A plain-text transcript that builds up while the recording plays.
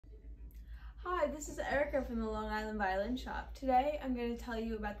Hi, this is Erica from the Long Island Violin Shop. Today I'm going to tell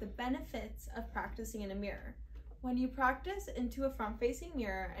you about the benefits of practicing in a mirror. When you practice into a front-facing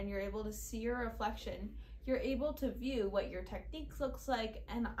mirror and you're able to see your reflection, you're able to view what your technique looks like,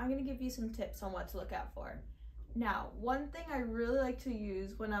 and I'm going to give you some tips on what to look out for. Now, one thing I really like to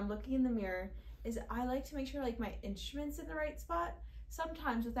use when I'm looking in the mirror is I like to make sure my instrument's in the right spot.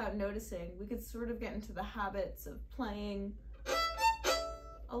 Sometimes without noticing, we could sort of get into the habits of playing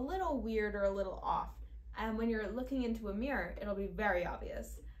a little weird or a little off. And when you're looking into a mirror, it'll be very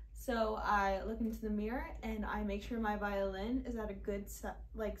obvious. So I look into the mirror and I make sure my violin is at a good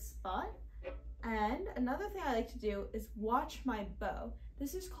spot. And another thing I like to do is watch my bow.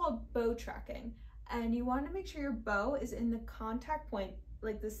 This is called bow tracking. And you want to make sure your bow is in the contact point,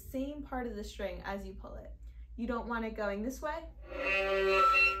 like the same part of the string as you pull it. You don't want it going this way.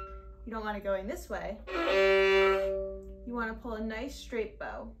 You don't want it going this way. You want to pull a nice straight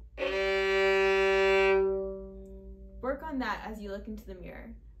bow. Work on that as you look into the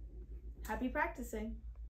mirror. Happy practicing.